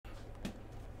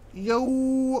Yo,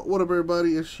 what up,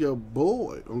 everybody? It's your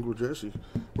boy, Uncle Jesse.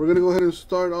 We're going to go ahead and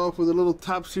start off with a little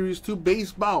Top Series 2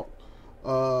 baseball.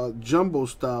 Jumbo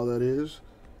style, that is.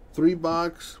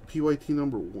 3-box, PYT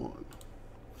number 1.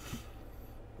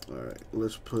 Alright,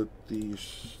 let's put the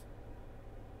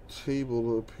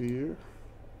table up here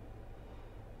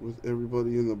with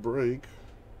everybody in the break.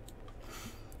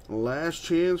 Last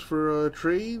chance for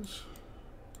trades.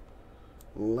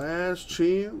 Last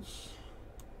chance.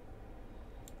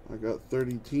 I got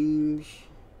 30 teams.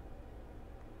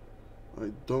 I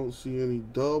don't see any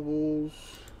doubles.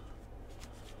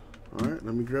 Alright,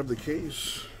 let me grab the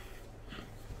case.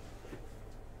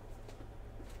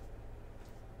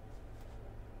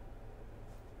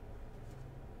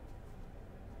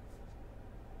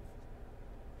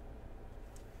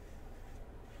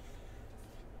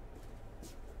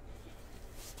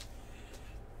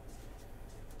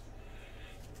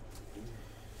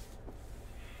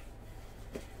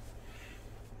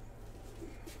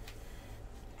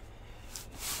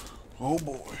 Oh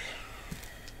boy.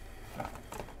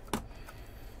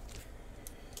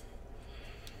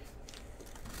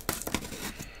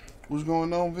 What's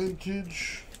going on,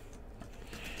 vintage?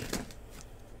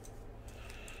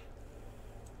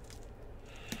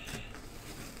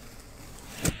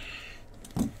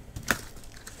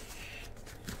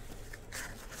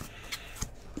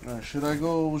 Should I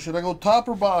go top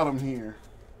or bottom here?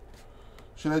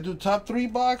 Should I do top 3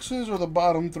 boxes or the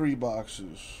bottom 3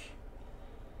 boxes?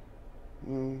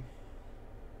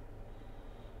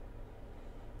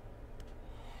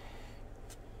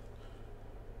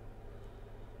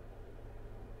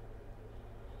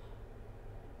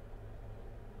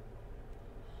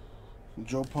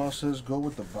 Joe Pa says go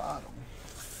with the bottom.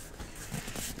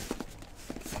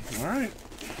 All right.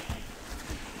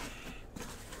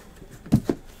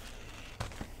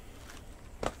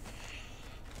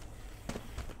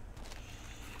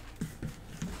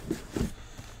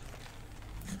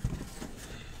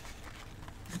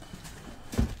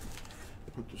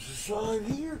 Put this aside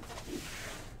here.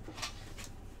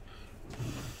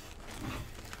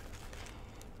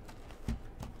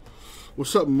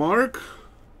 What's up, Mark?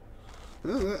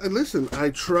 Listen,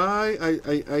 I try,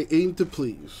 I aim to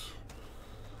please.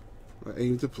 I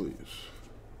aim to please.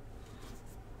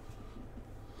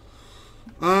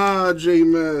 Ah,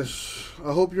 J-Mess,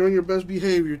 I hope you're on your best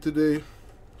behavior today.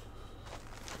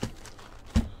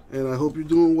 And I hope you're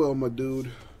doing well, my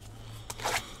dude.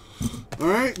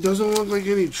 Alright, doesn't look like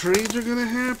any trades are going to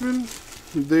happen.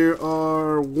 There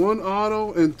are 1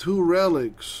 auto and 2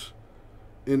 relics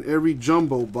in every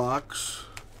jumbo box.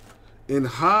 In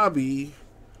hobby,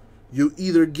 you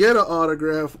either get an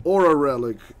autograph or a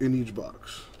relic in each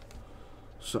box.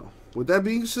 So, with that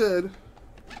being said,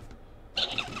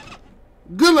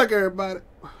 good luck, everybody.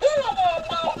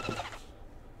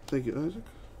 Thank you, Isaac.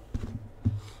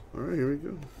 Alright, here we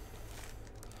go.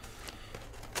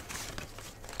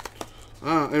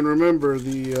 And remember,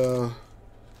 the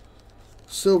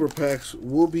silver packs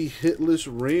will be hitless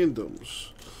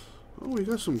randoms. Oh, we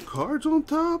got some cards on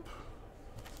top.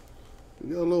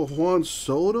 We got a little Juan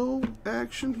Soto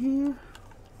action here.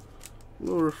 A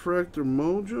little refractor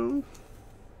mojo.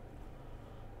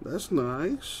 That's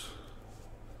nice.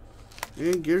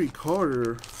 And Gary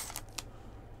Carter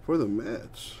for the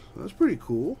Mets. That's pretty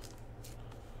cool.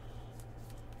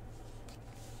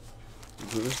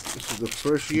 This is the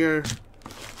first year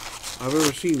I've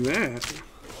ever seen that.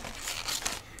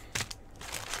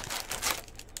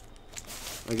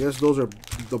 I guess those are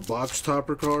the box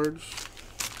topper cards.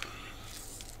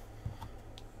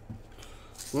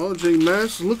 Well,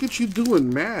 J-Mess, look at you doing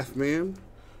math, man.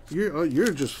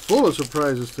 You're just full of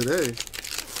surprises today.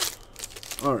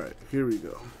 All right, here we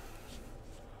go.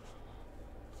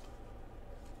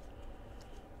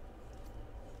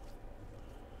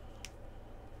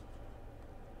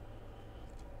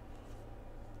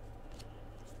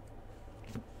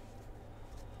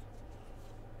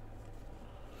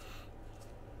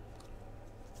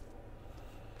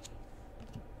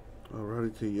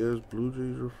 Alrighty, yes, Blue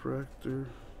Jays refractor.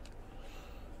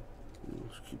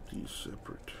 Let's keep these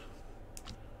separate.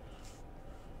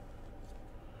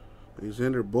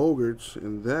 Alexander Bogarts,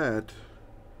 and that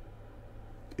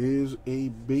is a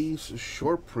base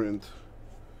short print.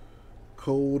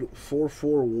 Code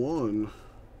 441.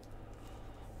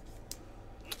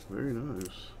 Very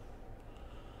nice.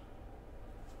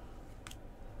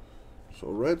 So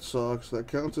Red Sox, that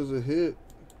counts as a hit.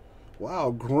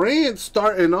 Wow, Grant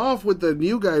starting off with the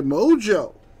new guy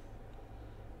mojo.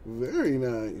 Very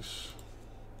nice.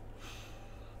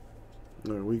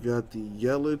 All right, we got the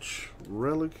Yelich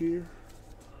relic here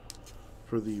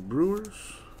for the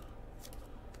Brewers.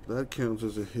 That counts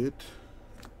as a hit.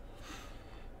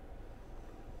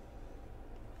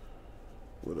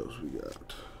 What else we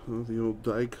got? The old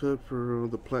die cut for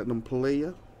the Platinum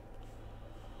Player.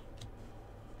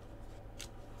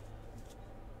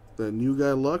 That new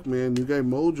guy luck, man. New guy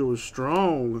mojo is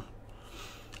strong.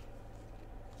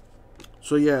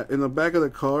 So yeah, in the back of the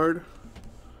card,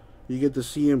 you get the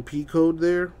CMP code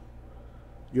there.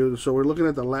 So we're looking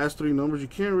at the last 3 numbers. You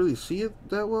can't really see it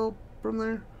that well from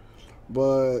there,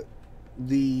 but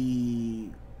the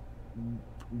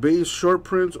base short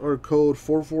prints are code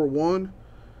 441.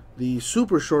 The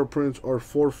super short prints are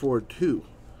 442.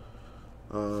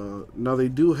 Now they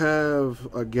do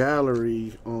have a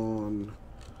gallery on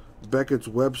Beckett's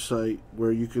website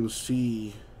where you can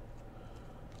see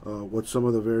what some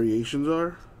of the variations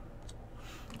are.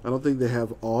 I don't think they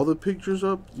have all the pictures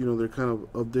up. You know, they're kind of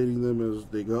updating them as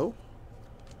they go.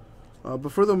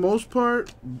 But for the most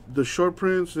part, the short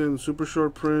prints and super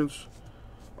short prints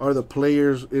are the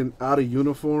players in out of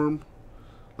uniform.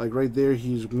 Like right there,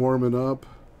 he's warming up.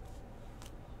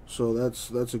 So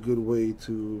that's a good way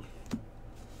to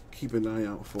keep an eye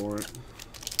out for it.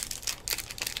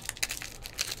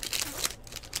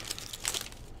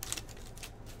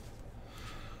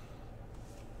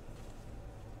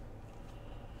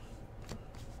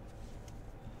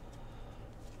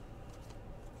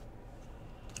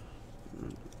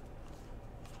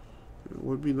 It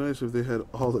would be nice if they had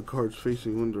all the cards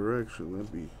facing one direction.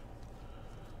 That'd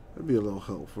be a little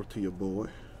helpful to your boy.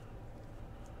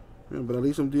 Yeah, but at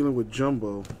least I'm dealing with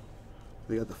jumbo.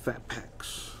 They got the fat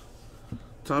packs.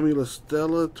 Tommy La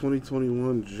Stella,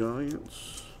 2021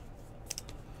 Giants.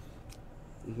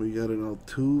 We got an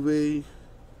Altuve.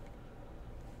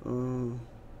 What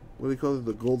do they call it?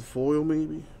 The gold foil,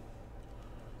 maybe.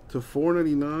 To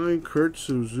 499, Kurt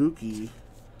Suzuki.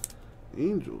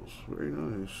 Angels, very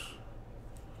nice.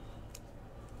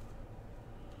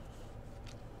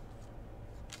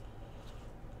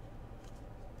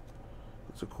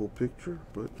 It's a cool picture,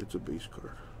 but it's a base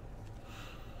card.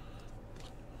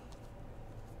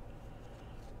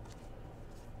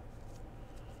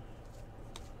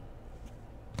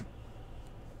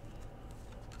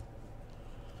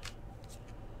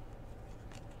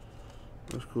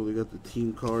 That's cool. They got the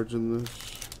team cards in this.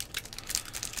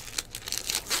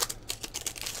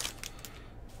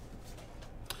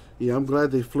 Yeah, I'm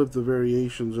glad they flipped the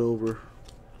variations over.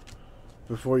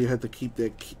 Before you had to keep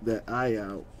that eye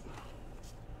out.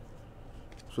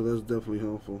 So that's definitely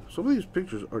helpful. Some of these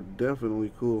pictures are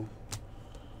definitely cool.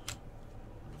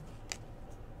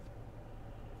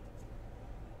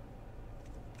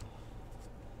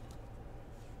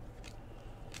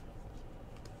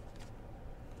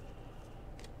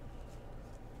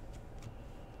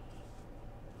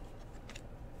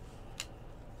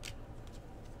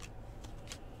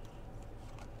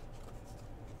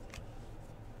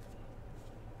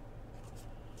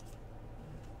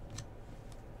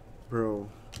 Bro,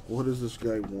 what does this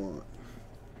guy want?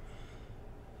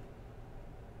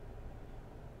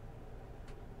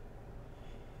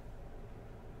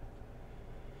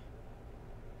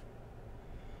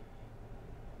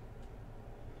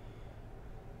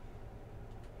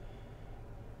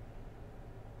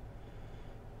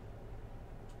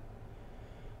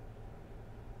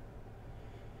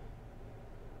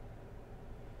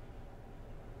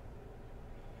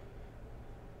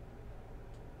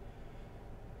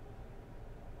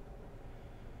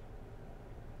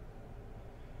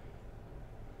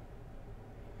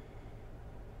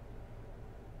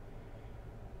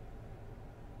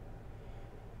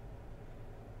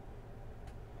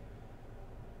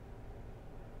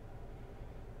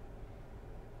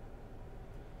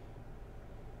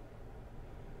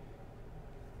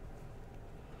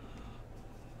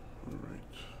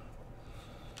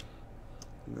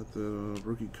 Got the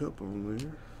rookie cup on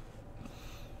there.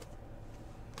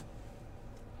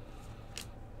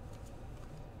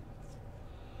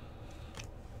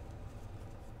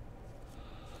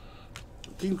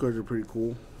 The team cards are pretty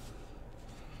cool.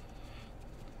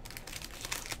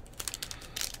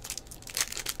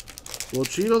 Well,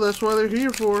 Cheeto, that's why they're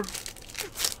here for.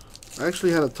 I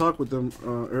actually had a talk with them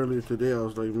earlier today. I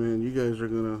was like, man, you guys are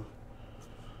gonna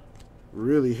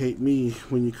really hate me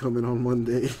when you come in on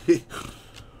Monday.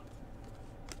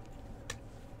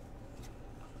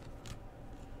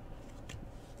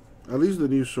 At least the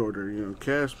new sorter, you know,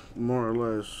 Cass more or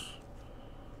less,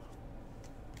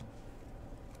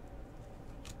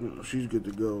 you know, she's good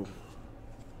to go.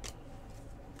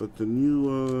 But the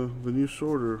new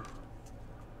sorter,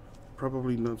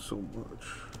 probably not so much.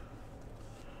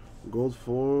 Gold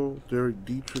foil, Derek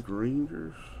Dietrich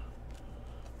Rangers.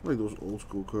 I like those old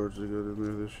school cards they got in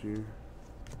there this year.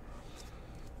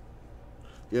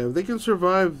 Yeah, if they can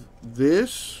survive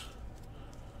this,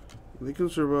 they can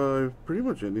survive pretty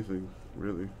much anything,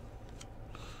 really.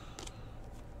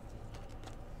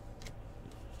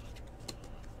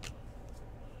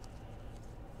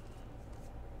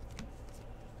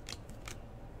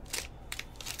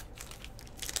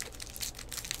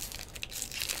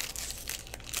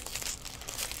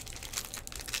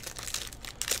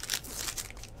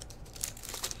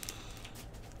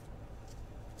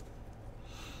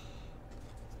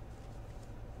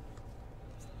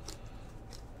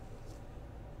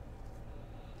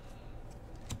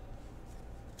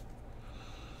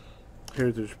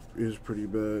 Heritage is pretty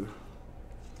bad.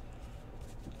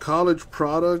 College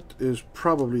product is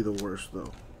probably the worst,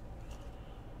 though.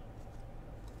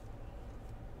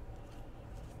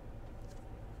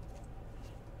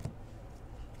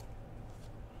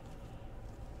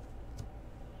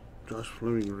 Josh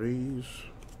Fleming Rays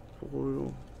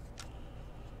foil.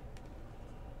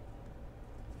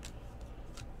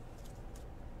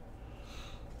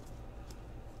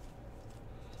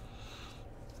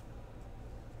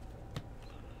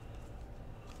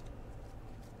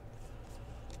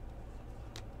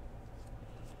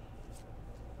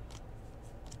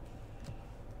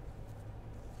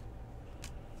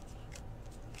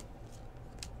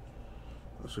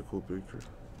 That's a cool picture.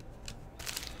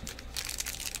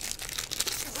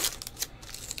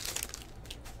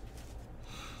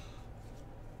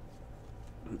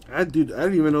 I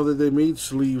didn't even know that they made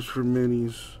sleeves for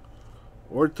minis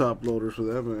or top loaders for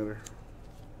that matter.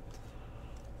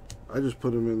 I just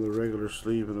put them in the regular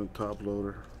sleeve and a top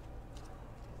loader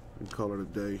and call it a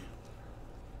day.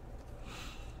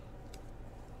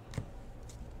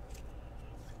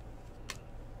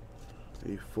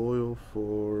 A foil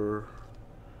for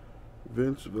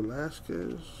Vince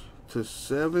Velasquez to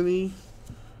 70.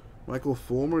 Michael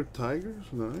Fulmer Tigers,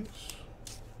 nice.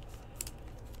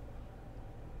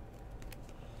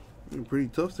 Pretty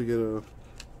tough to get a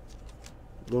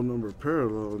low number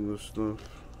parallel in this stuff.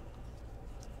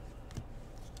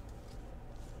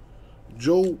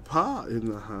 Joe Pa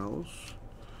in the house.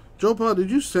 Joe Pa,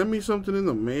 did you send me something in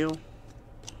the mail?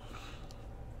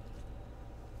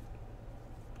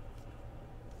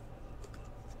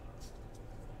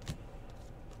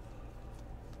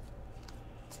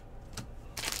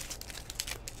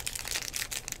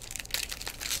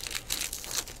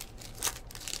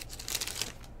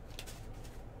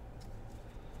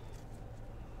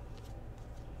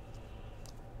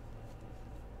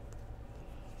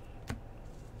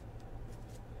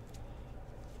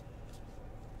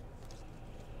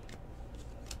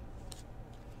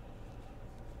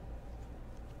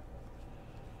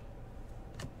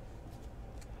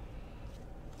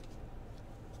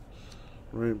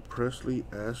 Ryan Presley,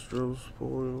 Astros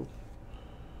foil.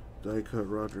 Die cut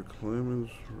Roger Clemens,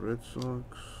 Red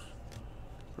Sox.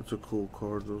 That's a cool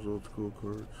card, those old school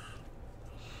cards.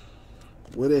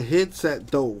 Where the hits at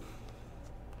though?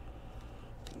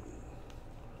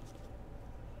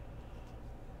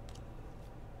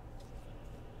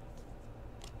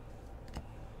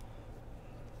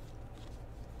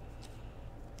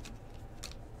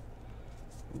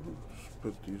 Let's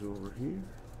put these over here.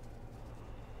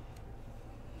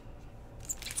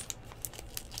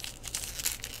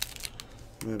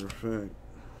 Matter of fact,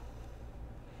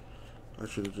 I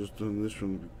should have just done this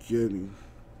from the beginning.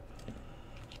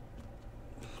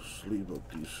 Sleeve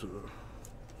up these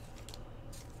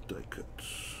die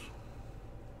cuts.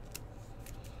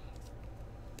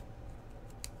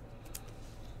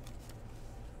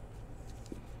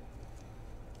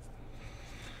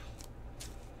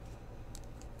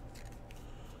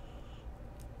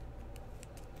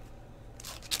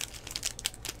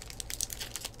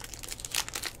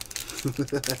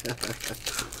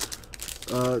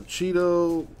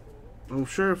 Cheeto, I'm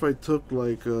sure if I took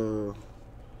like a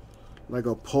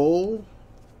poll,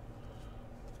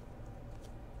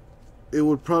 it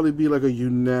would probably be like a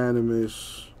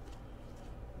unanimous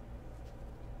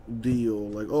deal.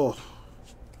 Like, oh,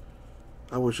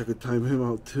 I wish I could time him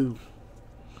out too.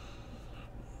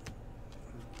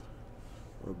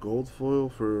 A gold foil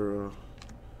for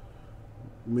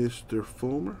Mr.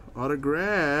 Fulmer.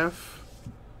 Autograph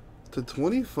to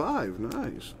 25.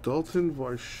 Nice. Dalton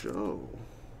Varsho.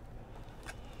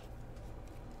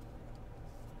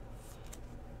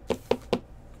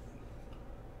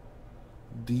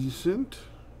 Decent.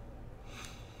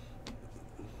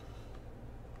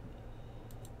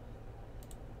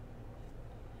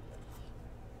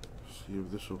 See if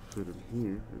this will fit in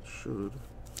here. It should.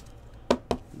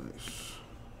 Nice.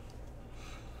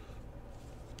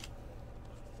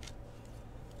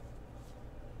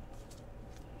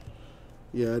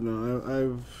 Yeah, no,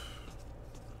 I've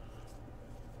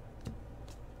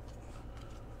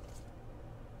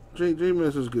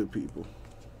J-Mess is good people.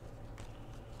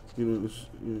 You know,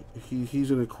 he's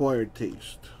an acquired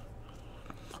taste.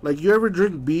 Like, you ever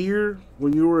drink beer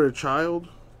when you were a child?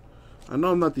 I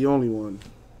know I'm not the only one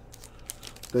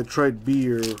that tried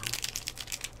beer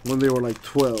when they were like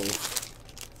 12.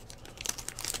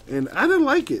 And I didn't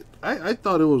like it. I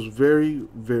thought it was very,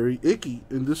 very icky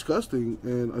and disgusting.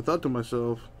 And I thought to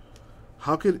myself,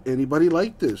 how could anybody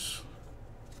like this?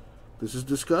 This is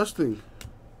disgusting.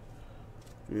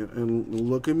 Yeah, and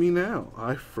look at me now.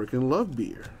 I freaking love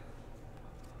beer.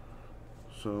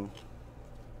 So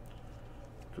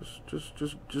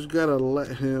just gotta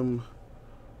let him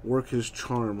work his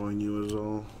charm on you is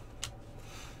all.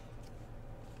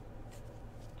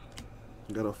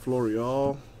 Got a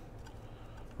Florial,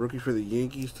 rookie for the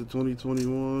Yankees to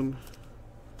 2021.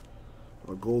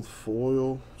 A gold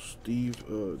foil, Steve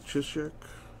Cishek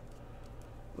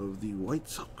of the White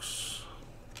Sox.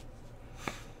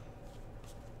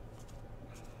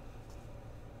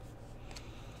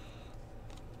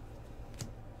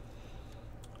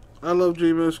 I love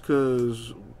J-Mess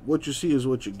because what you see is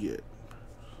what you get.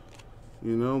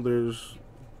 You know, there's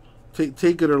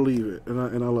take it or leave it, and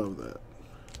I love that.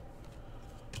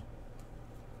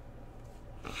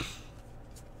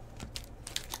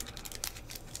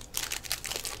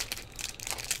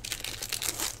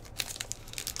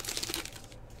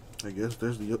 I guess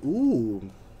there's the ooh,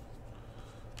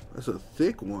 that's a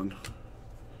thick one.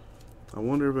 I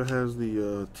wonder if it has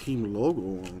the team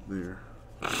logo on there.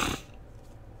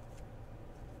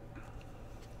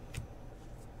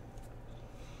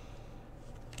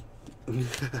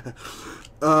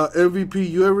 MVP,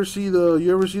 you ever see the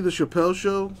Chappelle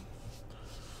Show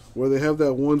where they have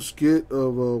that one skit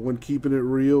of when keeping it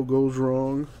real goes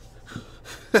wrong?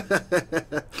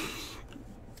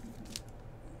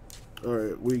 All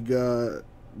right, we got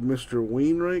Mr.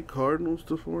 Wainwright, Cardinals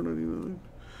to 4.99.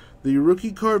 The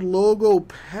rookie card logo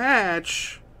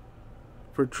patch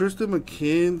for Tristan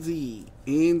McKenzie,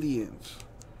 Indians.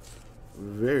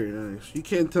 Very nice. You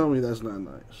can't tell me that's not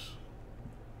nice.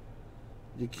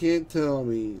 You can't tell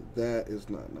me that is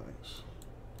not nice.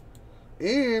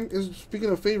 And is speaking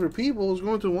of favorite people, is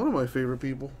going to one of my favorite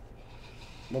people,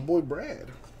 my boy Brad,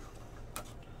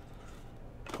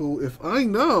 who, if I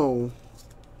know,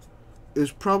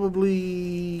 is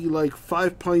probably like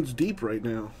 5 pints deep right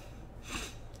now.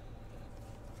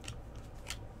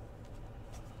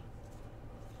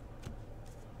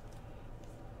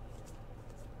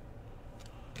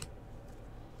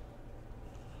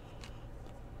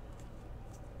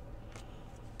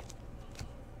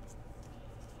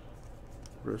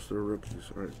 Rest of the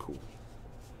rookies. Alright, cool.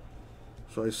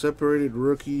 So I separated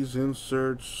rookies,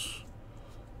 inserts,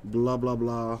 blah, blah,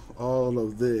 blah. All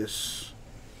of this.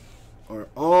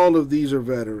 All of these are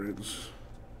veterans.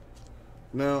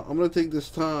 Now, I'm going to take this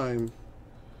time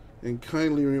and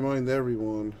kindly remind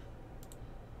everyone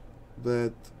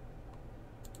that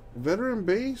veteran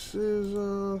base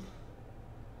is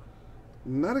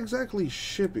not exactly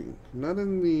shipping. Not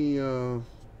in the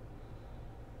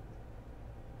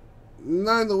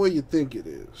not in the way you think it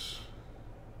is.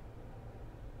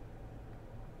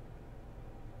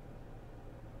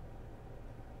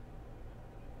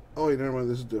 Oh wait, never mind,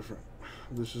 this is different.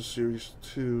 This is series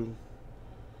 2.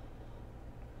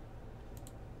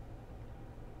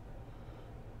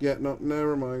 Yeah, no,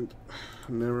 never mind.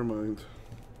 Never mind.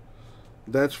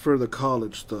 That's for the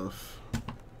college stuff,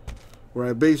 where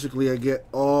I get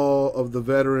all of the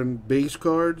veteran base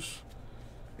cards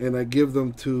and I give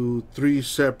them to 3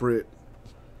 separate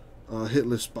hit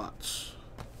list spots.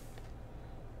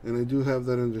 And I do have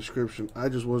that in the description. I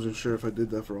just wasn't sure if I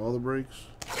did that for all the breaks,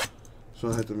 so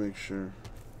I had to make sure.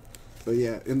 But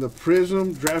yeah, in the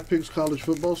Prism Draft Picks college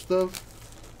football stuff,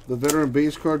 the veteran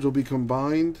base cards will be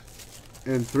combined,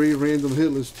 and 3 random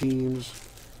hit list teams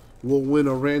will win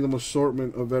a random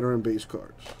assortment of veteran base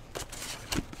cards.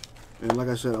 And like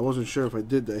I said, I wasn't sure if I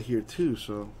did that here too,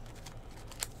 so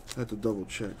I had to double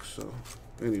check. So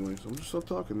anyways, I'm just stop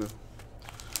talking now.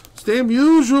 Stam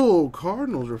Usual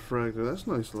Cardinals refractor. That's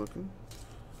nice looking.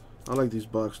 I like these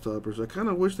box toppers. I kind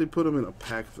of wish they put them in a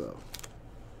pack though.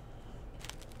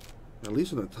 At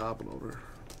least in the top loader.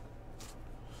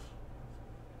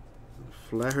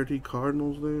 Flaherty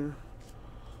Cardinals there.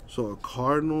 So a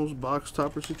Cardinals box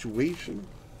topper situation.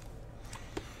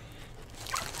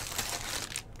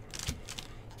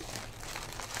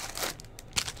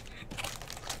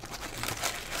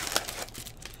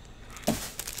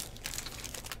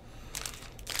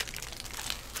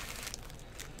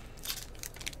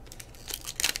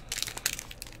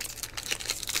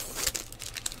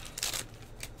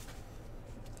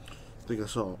 I think I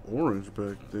saw orange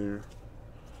back there.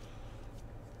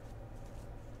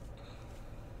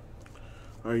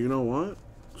 Alright, you know what?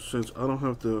 Since I don't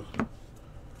have to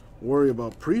worry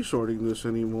about pre-sorting this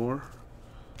anymore,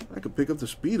 I could pick up the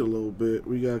speed a little bit.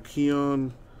 We got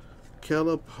Keon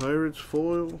Kella Pirates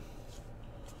foil.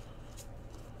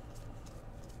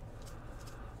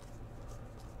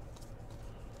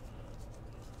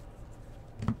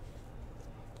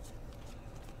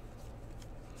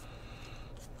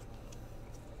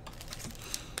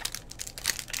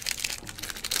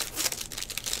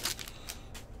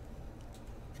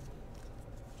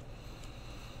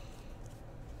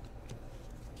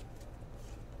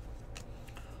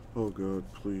 Oh God,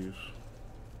 please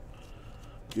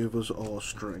give us all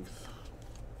strength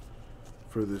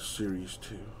for this series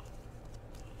 2.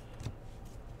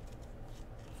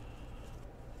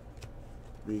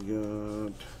 We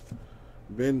got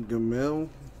Ben Gamel,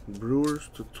 Brewers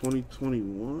to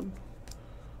 2021.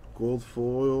 Gold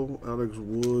foil, Alex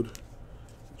Wood,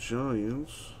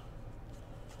 Giants.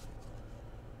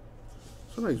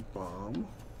 It's a nice bomb.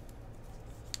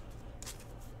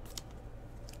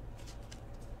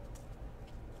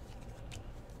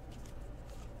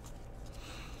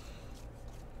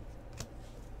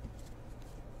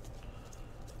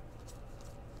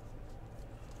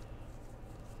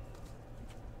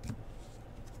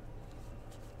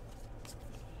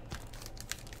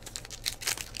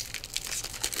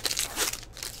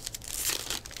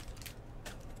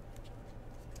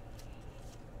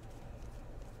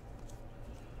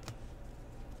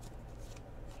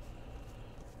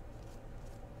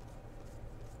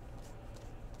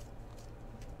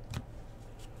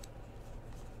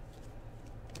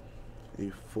 A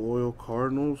foil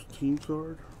Cardinals team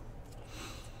card.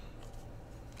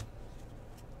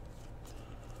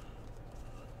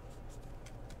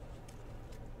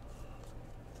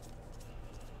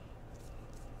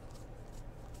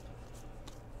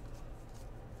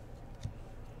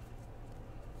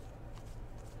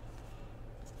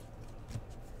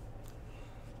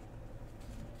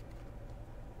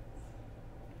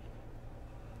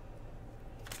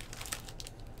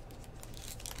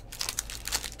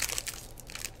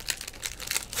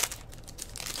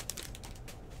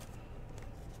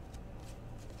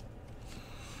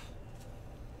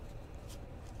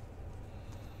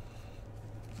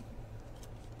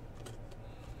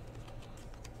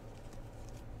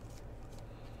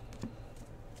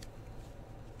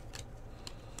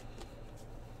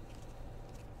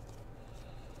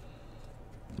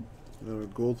 Got a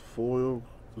gold foil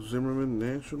Zimmerman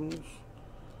Nationals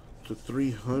to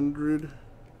 300.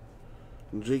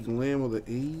 Jake Lamb of the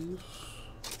A's.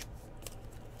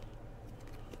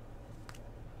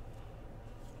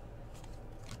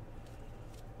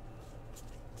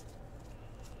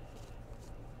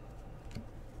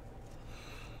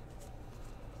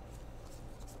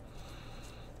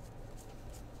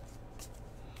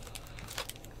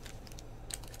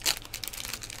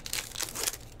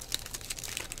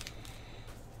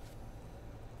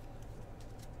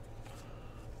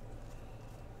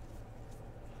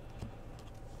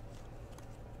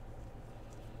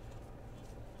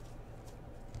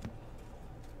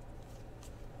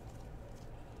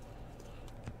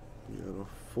 Got a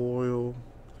foil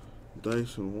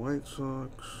Dyson White Sox.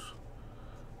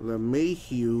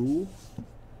 LeMahieu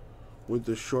with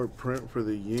the short print for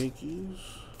the Yankees.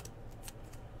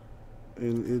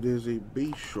 And it is a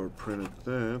base short print at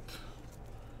that.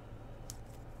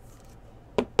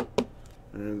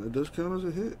 And it does count as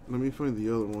a hit. Let me find the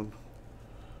other one,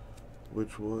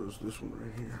 which was this one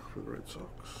right here for the Red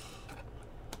Sox.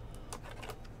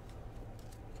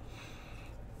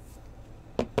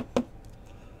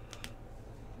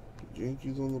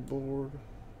 Yankees on the board.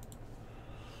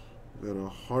 Got a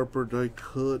Harper die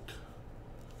cut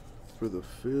for the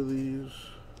Phillies.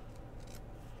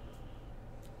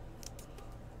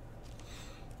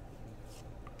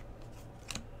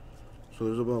 So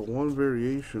there's about one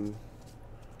variation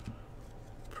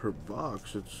per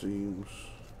box, it seems.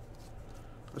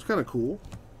 That's kind of cool.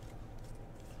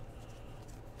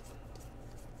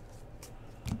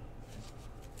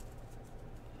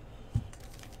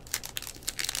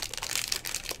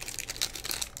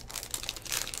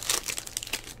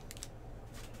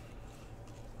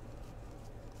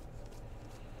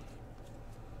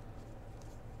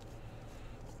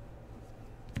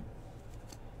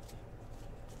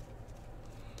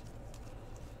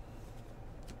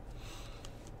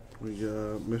 We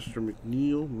got Mr.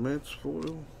 McNeil, Mets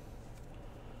foil.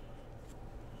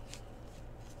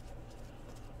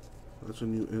 That's a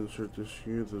new insert this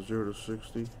year, the 0 to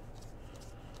 60.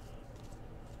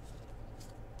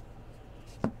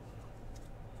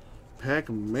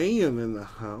 Pac-Man in the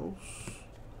house.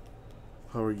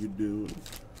 How are you doing?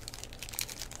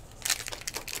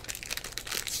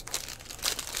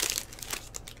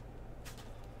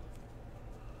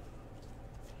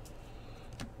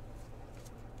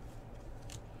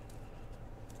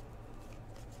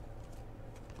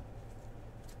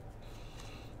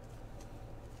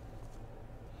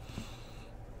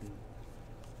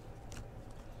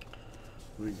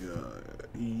 We got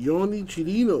Yoni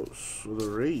Chirinos with the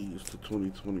Rays to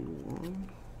 2021.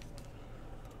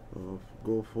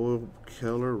 Gold foil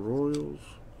Keller Royals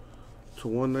to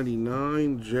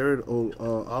 199. Jared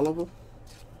Oliver.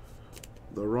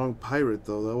 The wrong pirate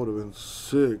though. That would have been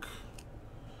sick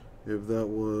if that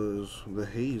was the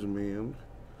Hayes man.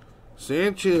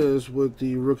 Sanchez with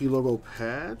the rookie logo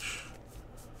patch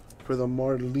for the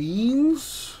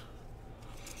Marlins.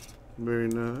 Very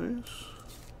nice.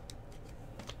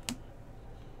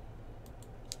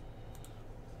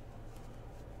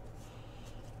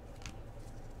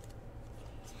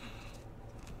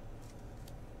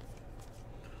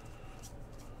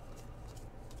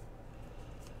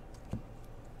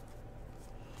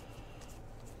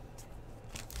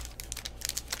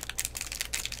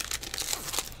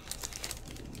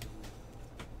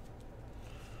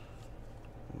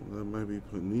 That might be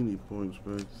Panini points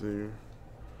back there.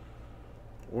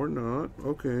 Or not.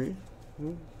 Okay.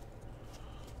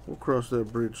 We'll cross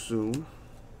that bridge soon.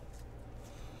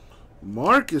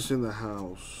 Marcus in the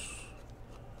house.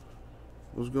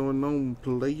 What's going on,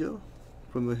 player?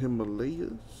 From the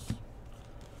Himalayas.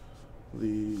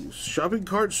 The shopping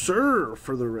cart sir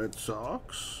for the Red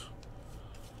Sox.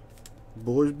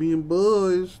 Boys being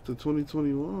boys to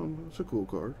 2021. That's a cool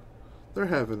card. They're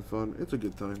having fun. It's a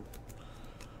good time.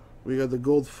 We got the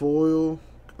gold foil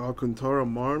Alcantara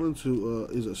Marlins, who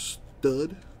is a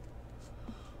stud.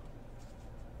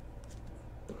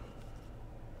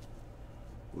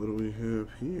 What do we have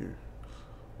here?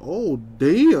 Oh,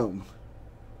 damn.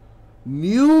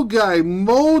 New guy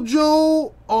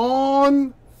Mojo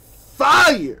on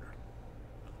fire.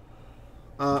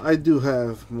 I do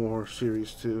have more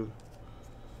Series 2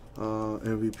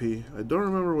 MVP. I don't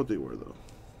remember what they were, though.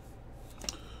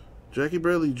 Jackie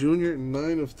Bradley Jr.,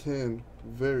 9 of 10.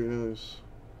 Very nice.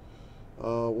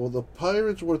 Well, the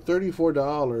Pirates were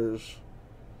 $34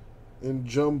 in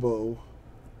jumbo.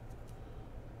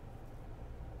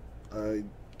 I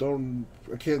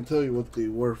can't tell you what they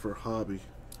were for hobby.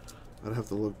 I'd have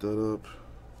to look that up.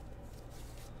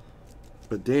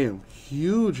 But damn,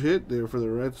 huge hit there for the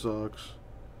Red Sox.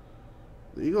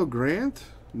 There you go, Grant.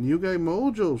 New guy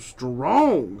Mojo,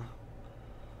 strong.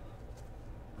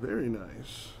 Very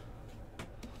nice.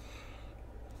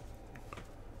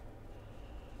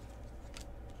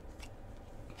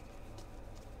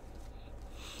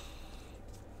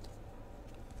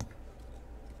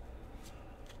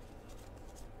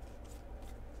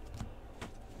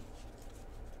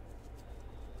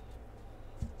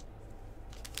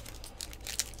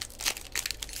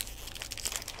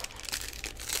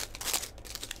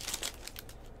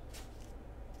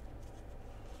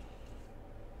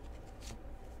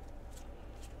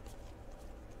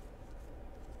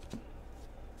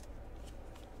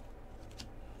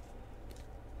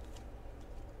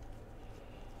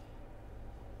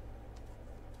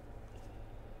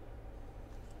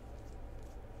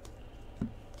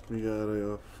 We got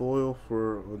a foil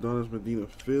for Adonis Medina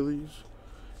Phillies.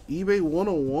 eBay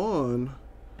 101.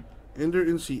 Ender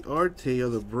Inciarte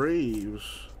of the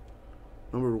Braves.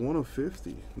 Number 1 of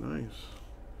 50. Nice.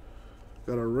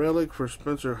 Got a relic for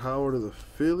Spencer Howard of the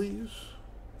Phillies.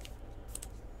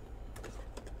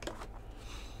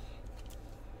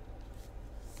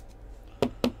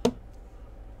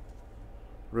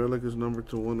 Relic is numbered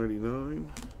to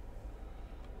 199.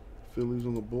 Phillies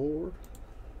on the board.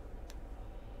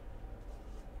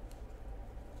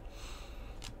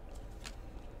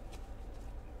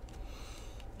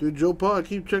 Dude, Joe Pa, I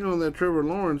keep checking on that Trevor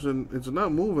Lawrence, and it's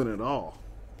not moving at all.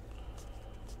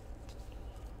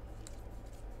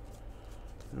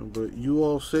 You know, but you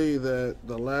all say that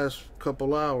the last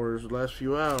couple hours, the last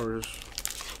few hours,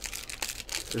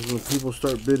 is when people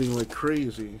start bidding like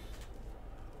crazy.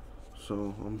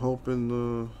 So I'm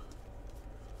hoping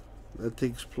that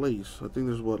takes place. I think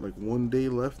there's, what, like 1 day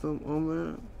left on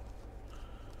that?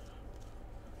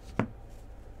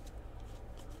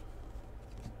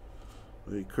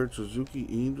 A Kurt Suzuki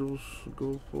Angels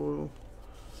gold foil.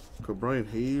 Brian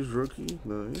Hayes rookie,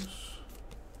 nice.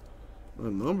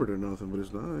 Not numbered or nothing, but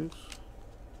it's nice.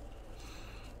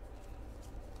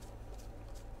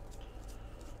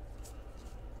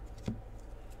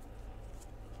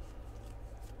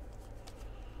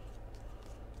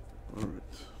 All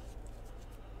right.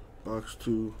 Box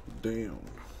 2 down.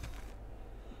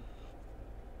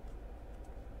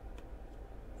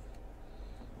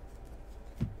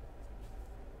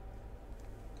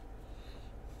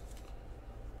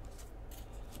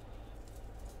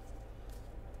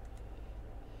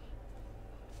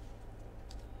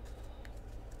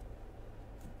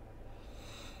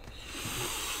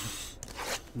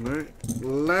 Alright,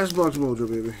 last box mojo,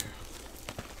 baby.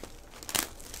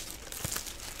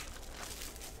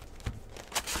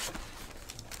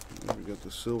 got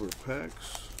the silver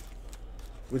packs,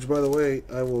 which, by the way,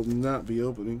 I will not be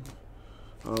opening.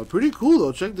 Pretty cool,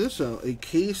 though. Check this out. A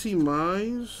Casey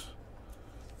Mize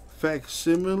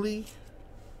facsimile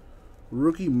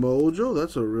rookie mojo.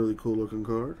 That's a really cool looking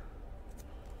card.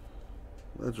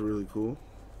 That's really cool.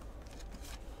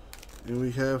 And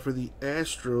we have for the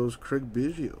Astros, Craig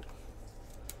Biggio.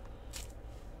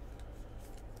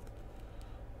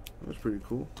 That's pretty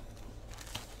cool.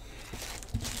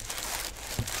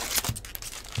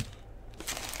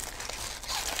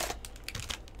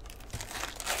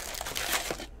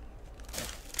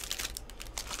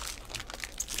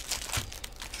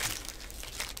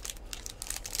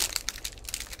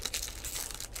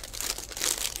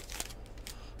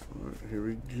 All right, here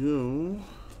we go.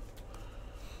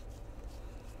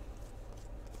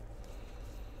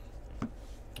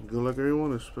 Good luck,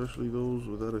 everyone, especially those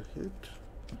without a hit.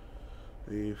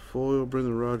 A foil,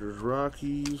 Brendan Rodgers,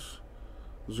 Rockies.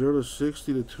 0-60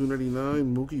 to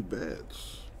 299, Mookie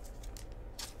Betts.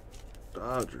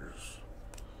 Dodgers.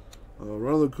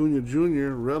 Ronald Acuna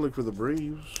Jr., relic for the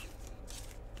Braves.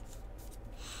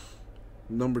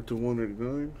 Number to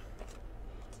 189.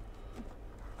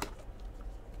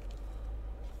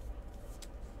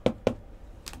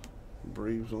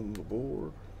 Braves on the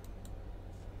board.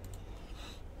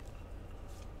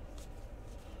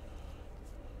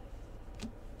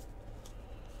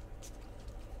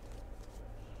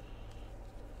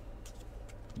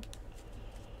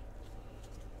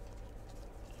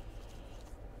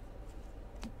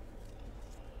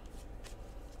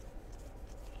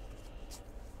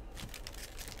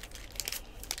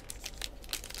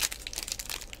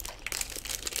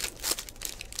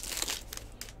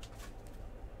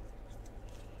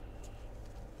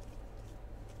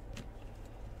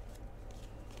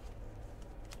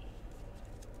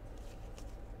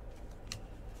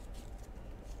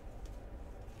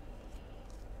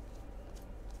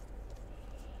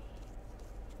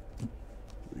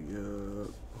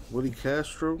 Woody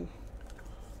Castro,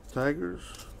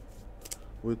 Tigers,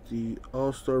 with the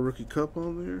All-Star Rookie Cup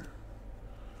on there.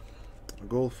 A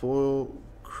gold foil,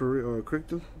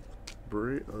 Crichton,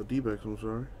 D-backs, I'm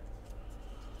sorry.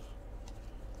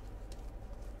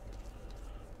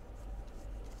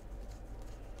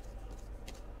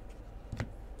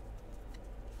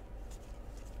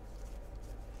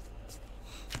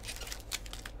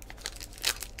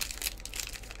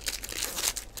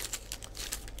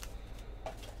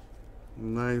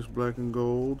 Nice black and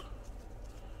gold.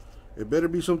 It better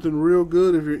be something real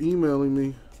good if you're emailing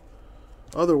me.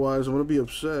 Otherwise, I'm going to be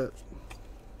upset.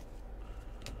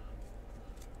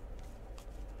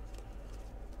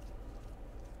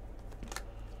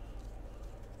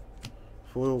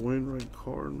 Foil Wainwright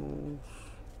Cardinals.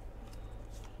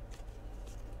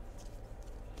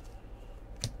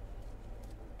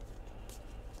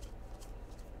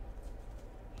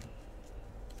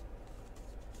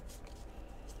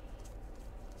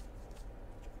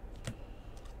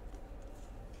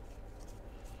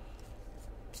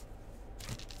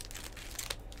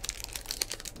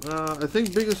 I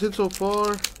think biggest hit so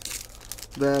far,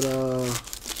 that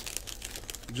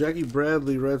Jackie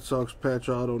Bradley Red Sox patch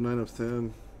auto 9 of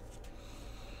 10.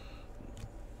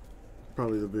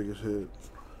 Probably the biggest hit.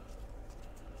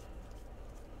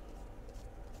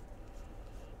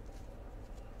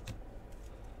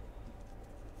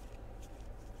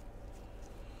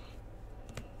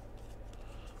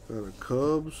 Got a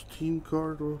Cubs team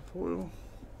card or foil.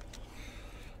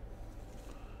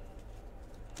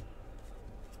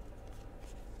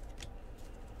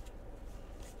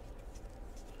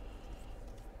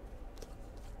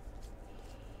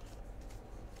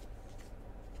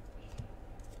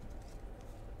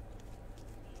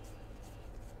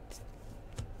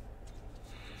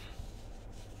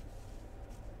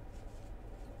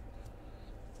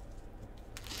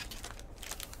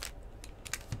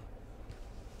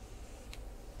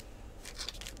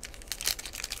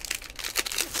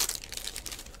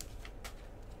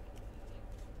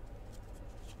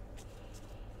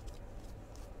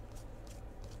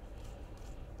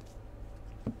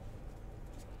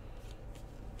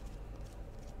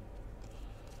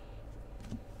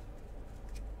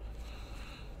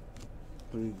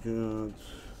 We got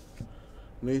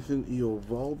Nathan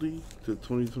Eovaldi to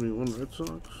 2021 Red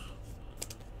Sox.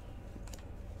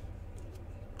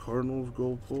 Cardinals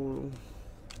gold foil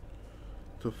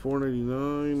to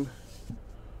 499.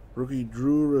 Rookie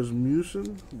Drew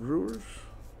Rasmussen, Brewers.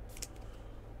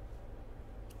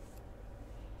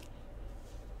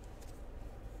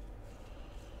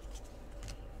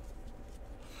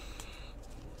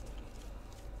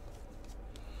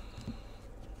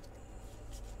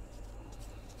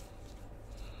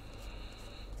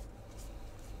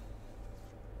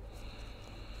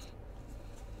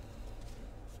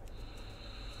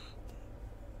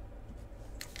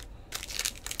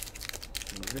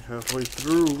 Okay, halfway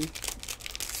through.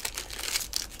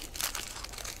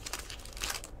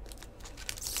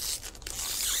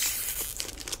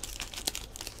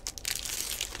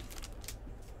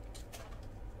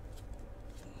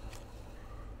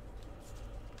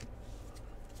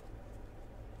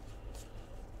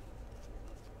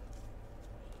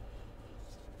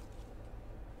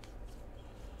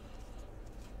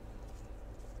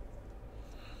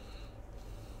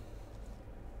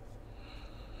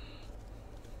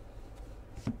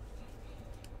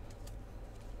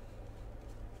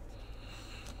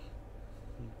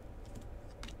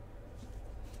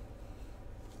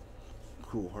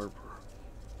 Cool Harper.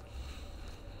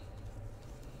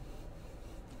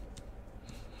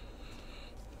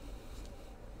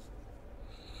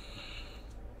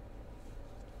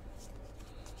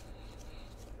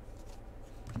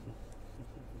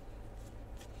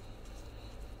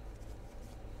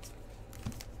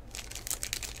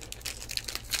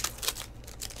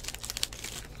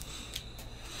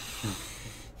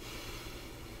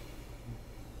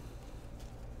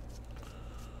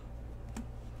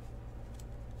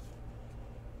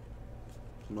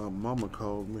 My mama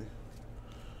called me.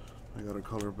 I gotta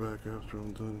call her back after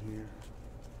I'm done here.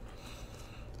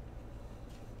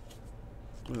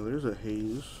 Well, there's a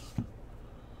Hayes.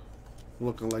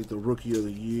 Looking like the rookie of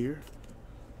the year.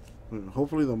 And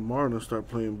hopefully the Marlins start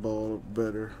playing ball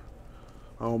better.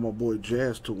 I want my boy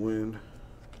Jazz to win.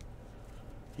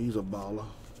 He's a baller.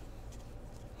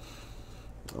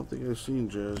 I don't think I've seen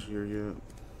Jazz here yet.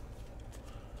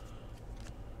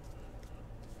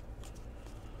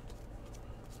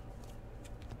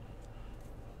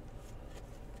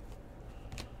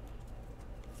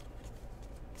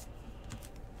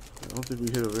 I don't think we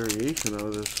hit a variation out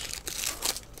of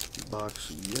this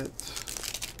box yet.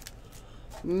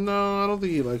 No, I don't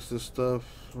think he likes this stuff,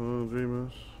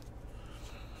 Dreamers.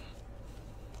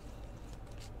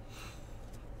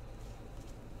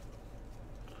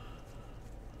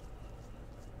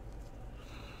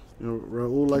 You know,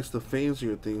 Raul likes the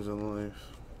fancier things in life.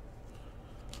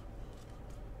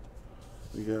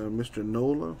 We got Mr.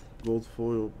 Nola, gold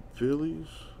foil Phillies.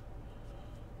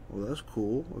 Well, that's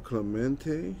cool. A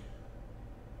Clemente.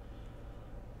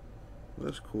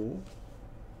 That's cool.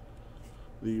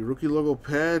 The rookie logo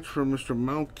patch from Mr.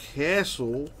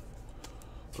 Mountcastle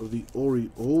of the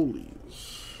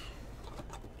Orioles.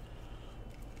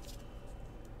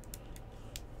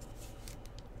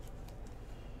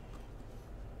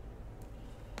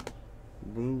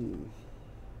 Boom.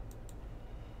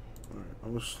 Alright,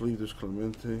 I'm gonna sleeve this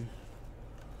Clemente.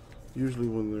 Usually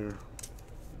when they're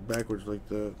backwards like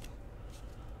that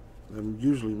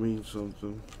usually means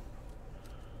something.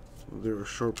 They're a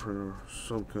short print or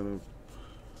some kind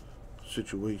of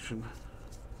situation.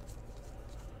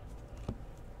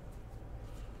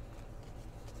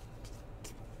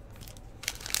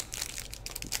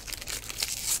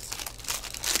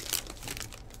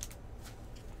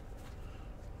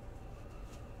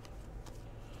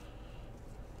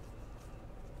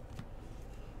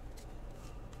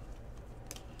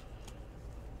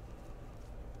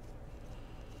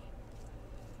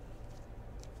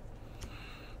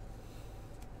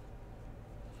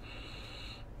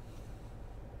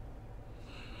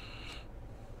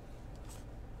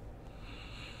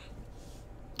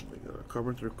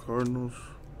 Carpenter Cardinals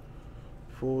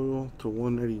foil to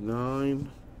 189.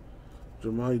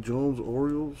 Jahmai Jones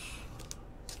Orioles.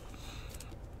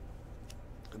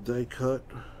 A die cut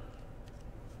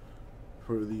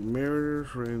for the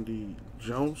Mariners, Randy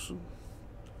Johnson.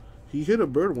 He hit a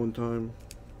bird one time,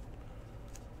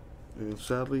 and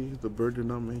sadly the bird did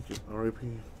not make it.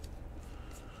 R.I.P.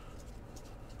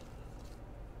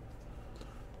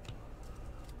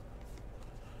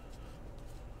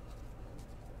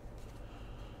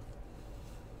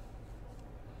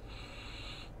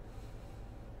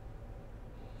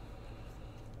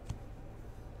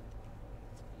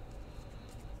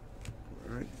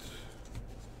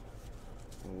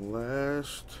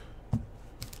 Last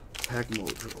pack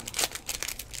mojo.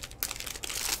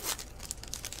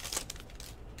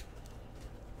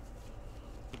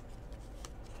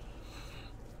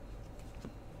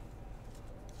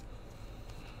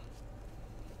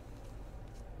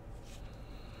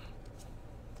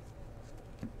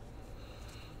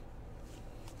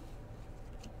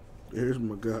 Here's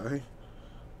my guy,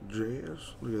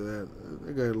 Jazz. Look at that.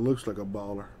 That guy looks like a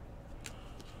baller.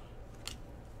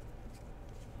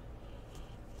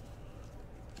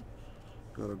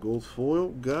 Got a gold foil.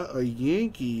 Got a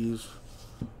Yankees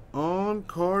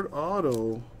on-card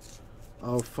auto.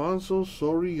 Alfonso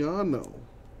Soriano.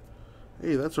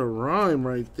 Hey, that's a rhyme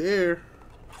right there.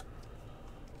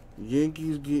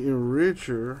 Yankees getting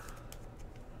richer.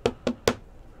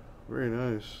 Very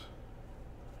nice.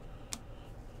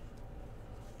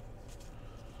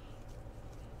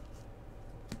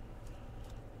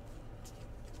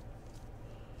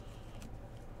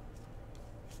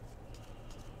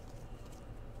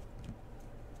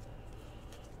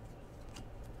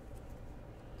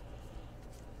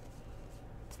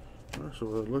 So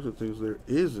when I look at things, there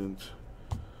isn't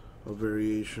a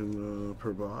variation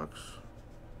per box.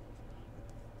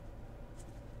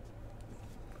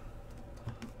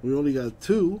 We only got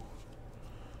two.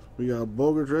 We got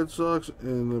Bogart Red Sox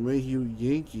and the Mayhew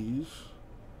Yankees.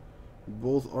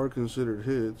 Both are considered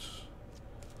hits.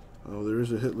 Oh, there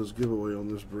is a hitless giveaway on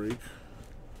this break.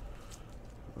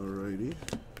 Alrighty.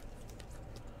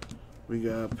 We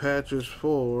got patches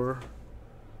for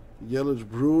Yelich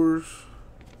Brewers,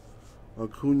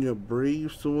 Acuna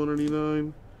Braves to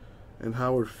 199, and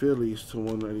Howard Phillies to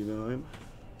 199.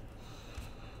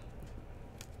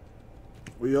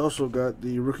 We also got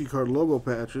the rookie card logo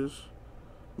patches,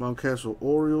 Mountcastle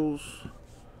Orioles,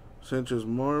 Sanchez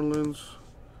Marlins,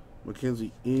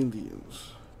 McKenzie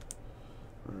Indians.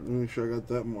 All right, let me make sure I got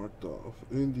that marked off.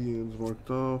 Indians marked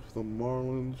off, the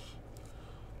Marlins,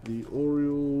 the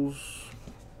Orioles,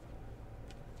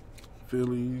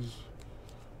 Phillies,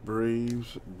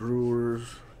 Braves,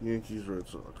 Brewers, Yankees, Red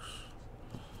Sox.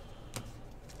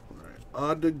 All right,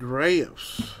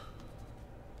 autographs.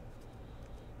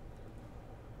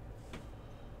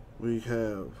 We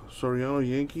have Soriano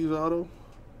Yankees auto.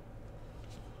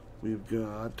 We've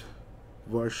got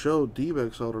Varsho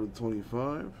D-backs auto to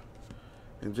 25.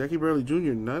 And Jackie Bradley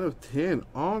Jr. 9 of 10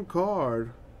 on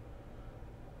card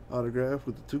autograph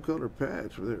with the 2-color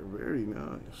patch. They're very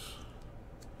nice.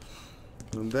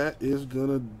 And that is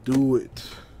gonna do it.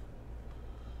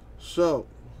 So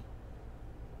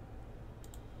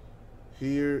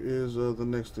here is the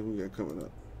next thing we got coming up.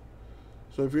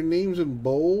 So if your name's in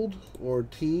bold or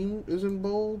team is in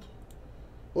bold,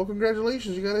 well,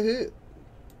 congratulations, you got a hit.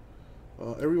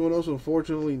 Everyone else,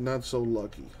 unfortunately, not so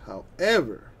lucky.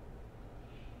 However,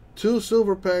 2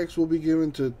 silver packs will be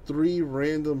given to 3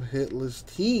 random hitless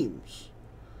teams.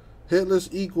 Hitless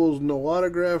equals no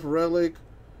autograph, relic,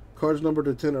 cards numbered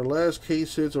to 10 or less,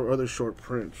 case hits, or other short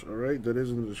prints. Alright, that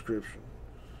is in the description.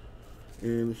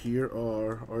 And here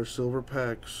are our silver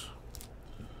packs.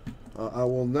 I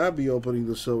will not be opening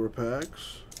the silver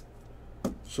packs.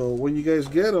 So when you guys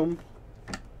get them,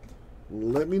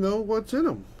 let me know what's in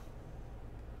them.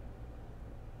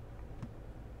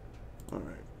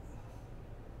 Alright.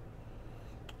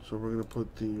 So we're going to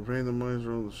put the randomizer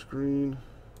on the screen.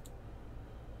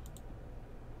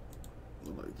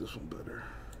 I like this one better.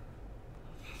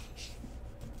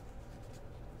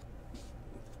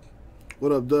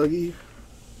 What up, Dougie?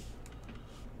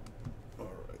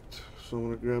 Alright. So I'm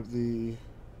going to grab the...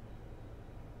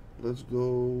 Let's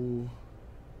go...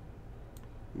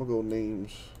 I'm going to go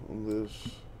names on this.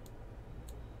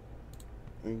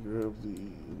 And grab the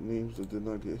names that did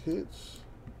not get hits.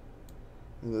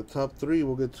 And the top 3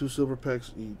 will get 2 silver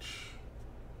packs each.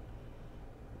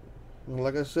 And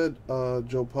like I said,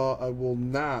 Joe Pa, I will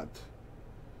not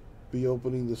be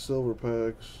opening the silver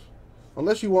packs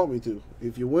unless you want me to.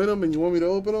 If you win them and you want me to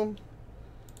open them,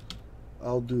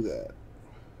 I'll do that.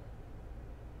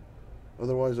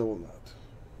 Otherwise, I will not.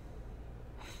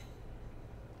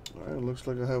 Alright, looks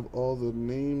like I have all the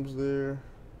names there.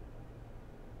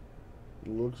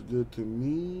 Looks good to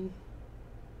me.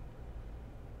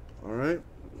 Alright,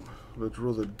 let's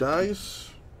roll the dice.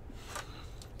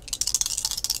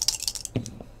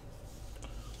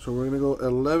 So we're going to go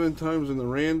 11 times in the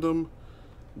random.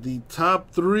 The top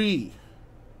 3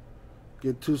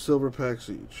 get 2 silver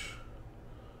packs each.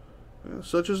 Yeah,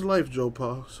 such is life, Joe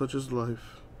Pa. Such is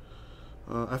life.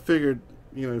 I figured,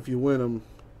 you know, if you win them,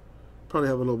 probably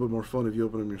have a little bit more fun if you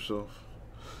open them yourself.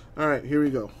 Alright, here we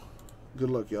go.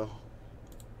 Good luck, y'all.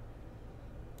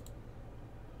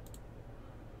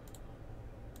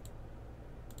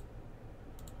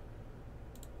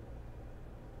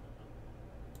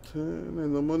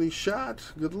 And the money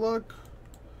shot. Good luck.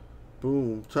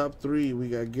 Boom. Top 3. We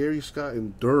got Gary, Scott,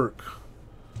 and Dirk.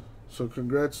 So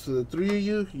congrats to the 3 of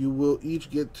you. You will each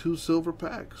get 2 silver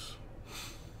packs.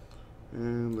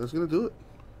 And that's going to do it.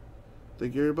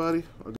 Thank you, everybody.